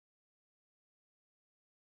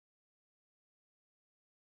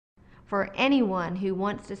For anyone who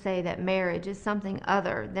wants to say that marriage is something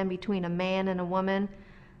other than between a man and a woman,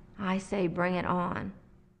 I say bring it on.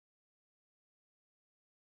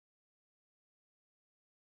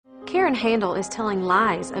 Karen Handel is telling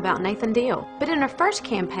lies about Nathan Deal. But in her first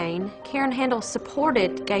campaign, Karen Handel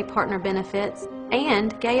supported gay partner benefits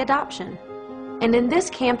and gay adoption. And in this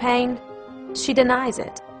campaign, she denies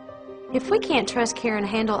it. If we can't trust Karen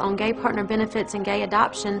Handel on gay partner benefits and gay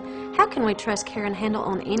adoption, how can we trust Karen Handel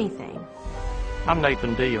on anything? I'm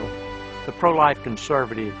Nathan Deal, the pro-life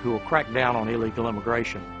conservative who will crack down on illegal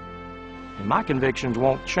immigration. And my convictions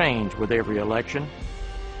won't change with every election,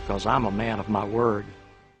 because I'm a man of my word.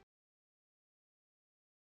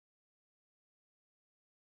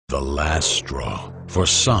 The last straw. For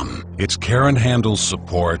some, it's Karen Handel's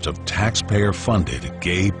support of taxpayer-funded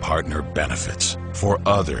gay partner benefits. For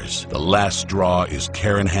others, the last straw is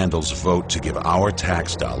Karen Handel's vote to give our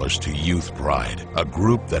tax dollars to Youth Pride, a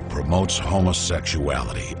group that promotes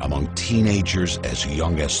homosexuality among teenagers as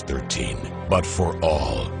young as 13. But for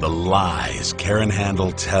all the lies Karen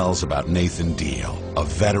Handel tells about Nathan Deal, a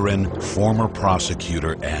veteran, former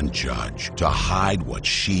prosecutor, and judge, to hide what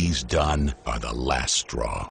she's done, are the last straw.